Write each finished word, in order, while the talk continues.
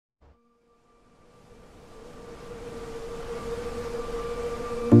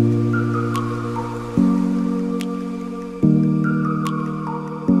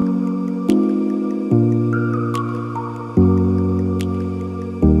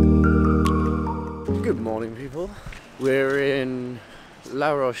people. We're in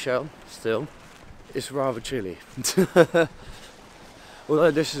La Rochelle still. It's rather chilly.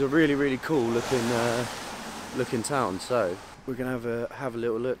 Although this is a really cool looking town, so we're gonna have a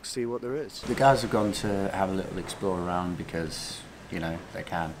little look, see what there is. The guys have gone to have a little explore around because, you know, they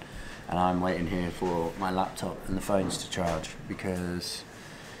can. And I'm waiting here for my laptop and the phones to charge because,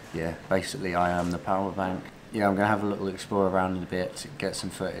 yeah, basically I am the power bank. Yeah, I'm going to have a little explore around a bit, get some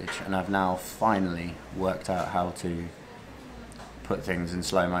footage, and I've now finally worked out how to put things in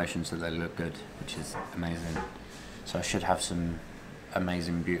slow motion so they look good, which is amazing. So I should have some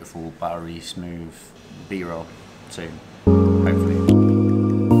amazing, beautiful, buttery, smooth B-roll soon, hopefully.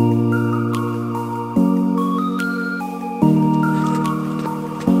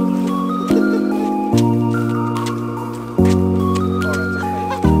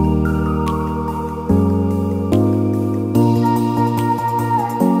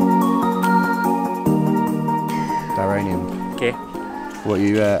 What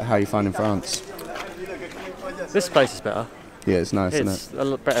how are you finding France? This place is better. Yeah, it's nice, isn't it? It's a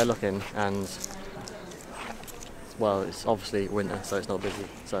lot better looking, and well, it's obviously winter, so it's not busy.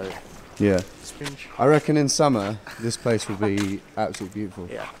 So yeah, I reckon in summer this place will be absolutely beautiful.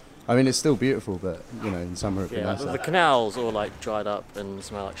 Yeah. I mean, it's still beautiful, but you know, in summer it'd be nicer. The canals all like dried up and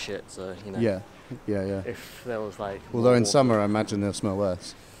smell like shit. So you know. Yeah. If there was like. Although in summer, I imagine they'll smell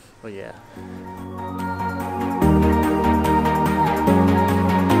worse. Well, yeah.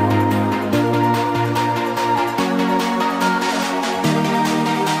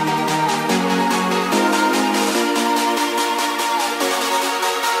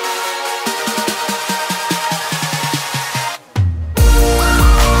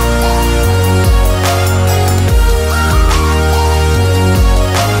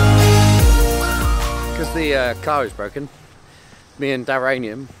 The car is broken. Me and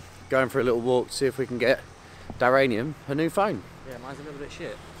Daranium going for a little walk to see if we can get Daranium a new phone. Yeah, mine's a little bit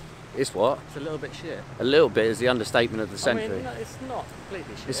shit. It's what? It's a little bit shit. A little bit is the understatement of the century. I mean, no, it's not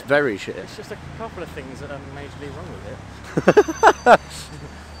completely shit. It's very shit. It's just a couple of things that are majorly wrong with it.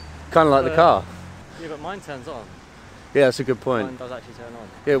 Kind of like the car. Yeah, but mine turns on. Yeah, that's a good point. Mine does actually turn on.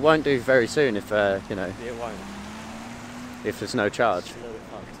 Yeah, it won't do very soon if, you know. Yeah, it won't. If there's no charge. It's a little bit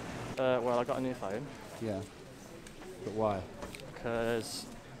fucked. Well, I got a new phone. Yeah. But why? Because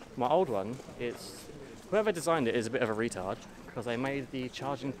my old one, whoever designed it is a bit of a retard because they made the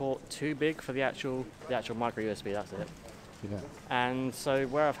charging port too big for the actual micro USB. That's it. Yeah. And so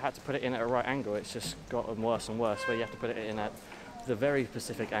where I've had to put it in at a right angle, it's just gotten worse and worse. Where you have to put it in at the very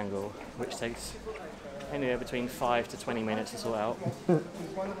specific angle, which takes anywhere between 5 to 20 minutes to sort out,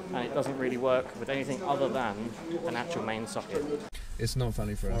 and it doesn't really work with anything other than an actual main socket. It's not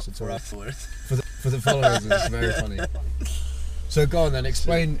funny for us at all. For the followers, it's very funny. So go on then,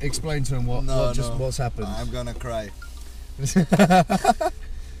 explain to them what's happened. I'm gonna cry.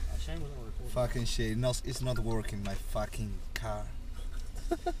 Fucking shit, it's not working, my fucking car.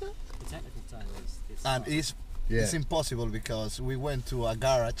 The technical term is and it's impossible because we went to a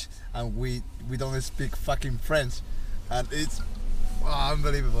garage and we don't speak fucking French, and it's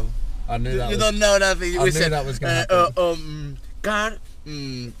unbelievable. I knew that. You don't know nothing. I knew that was gonna happen. Car,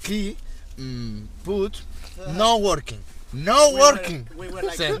 key, put, no working. No working. We were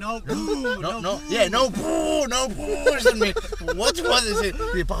like, no bullshit me. What is it?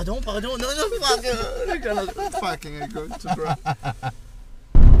 Pardon, no, fucking go to bro.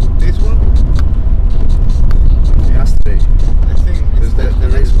 This one? It has to be. I think it's the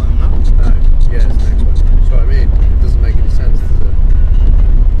next one, no? No, yeah, it's the next one. That's what I mean. It doesn't make any sense, does it?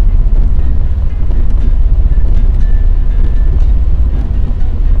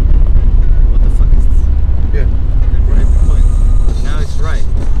 What the fuck is this? Yeah. The right point. Now it's right.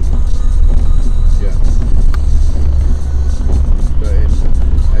 Yeah. But in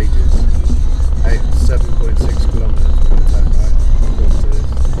ages. 7.6 kilometers from the turn right. According to this.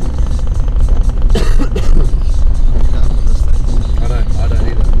 I know, I don't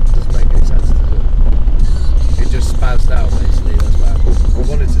either. It doesn't make any sense, does it? It just spazzed out basically, that's what happened. I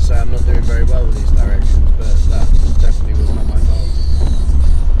wanted to say I'm not doing very well with these directions, but that definitely was not my fault.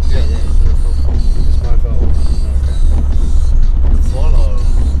 Yeah, it's your fault. It's my fault. Okay. Follow.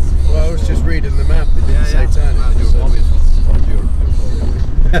 Well, I was just reading the map, it didn't say turn. Your fault.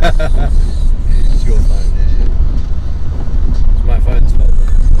 It's your phone, yeah. It's my phone's fault.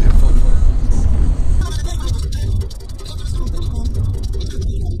 Your fault.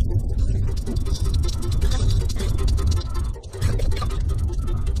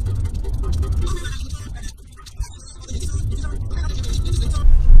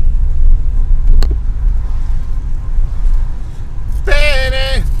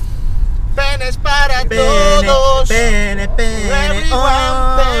 Penes para todos. penes,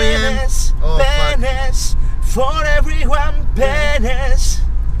 penes, for everyone penes.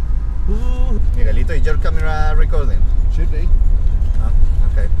 Miguelito, is your camera recording? Should be.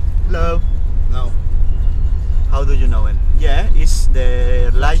 Okay. Hello. No. How do you know it? Yeah, it's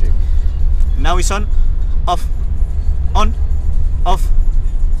the light. Now it's on, off, on, off,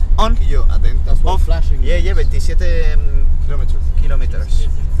 on. Yo, atento. That's what Off. flashing Yeah, yeah, 27 kilometers.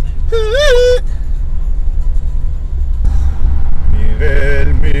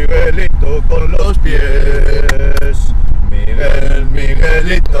 Miguel, Miguelito con los pies. Miguel,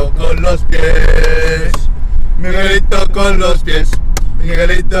 Miguelito con los pies. Miguelito con los pies.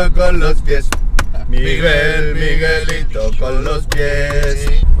 Miguelito con los pies. Miguel, Miguelito con los pies.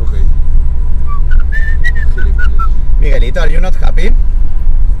 Okay. Miguelito, are you not happy?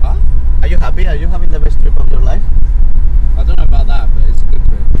 Huh? Are you happy? Are you having the best trip of your life? I don't know about that, but it's a good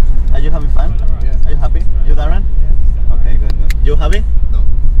trip. Are you having fun? Yeah. Are you happy? You, Darren? Yeah. Okay, good, good. You happy? No.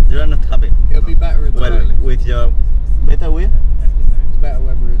 You are not happy. It'll be better in Well, Spain. with your better with? It's better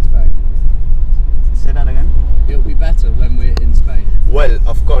when we're in Spain. Say that again. It'll be better when we're in Spain. Well,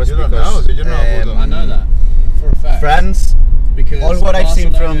 of course, You don't because know, did you know about I know that for a fact. France. Because all what I've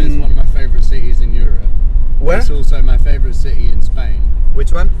seen Barcelona is from- one of my favourite cities in Europe. Where? It's also my favourite city in Spain,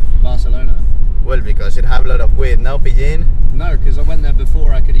 Which one? Barcelona. Well, because it have a lot of weed. No, Pillín. No, because I went there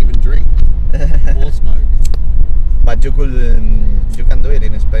before I could even drink or smoke. But you could, you can do it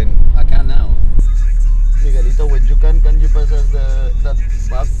in Spain. I can now. Miguelito, when you can you pass us that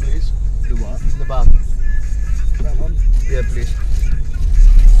bag, please? The what? The bag. That one? Yeah, please.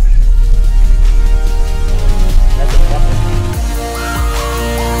 That's a bag.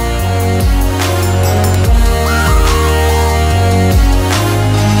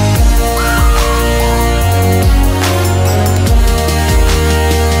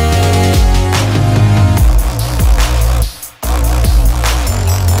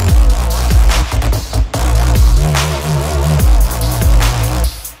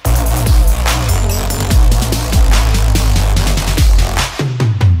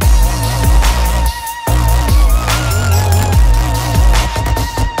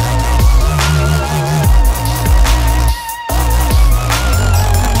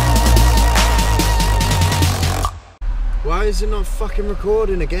 Why is it not fucking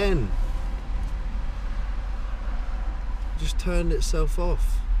recording again? Just turned itself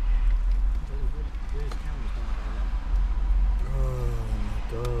off. Oh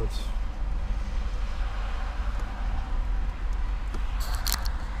my god.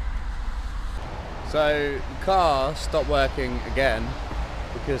 So the car stopped working again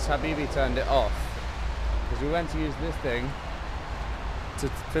because Habibi turned it off. Because we went to use this thing to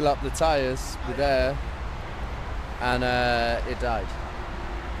fill up the tyres with air, and it died.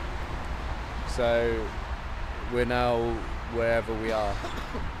 So we're now wherever we are.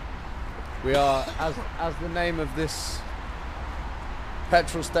 We are, as the name of this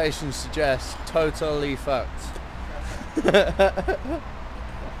petrol station suggests, totally fucked. We are.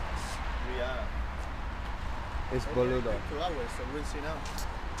 It's boludo. 2 hours, so we'll see now.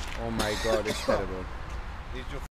 Oh my god, it's terrible. Did you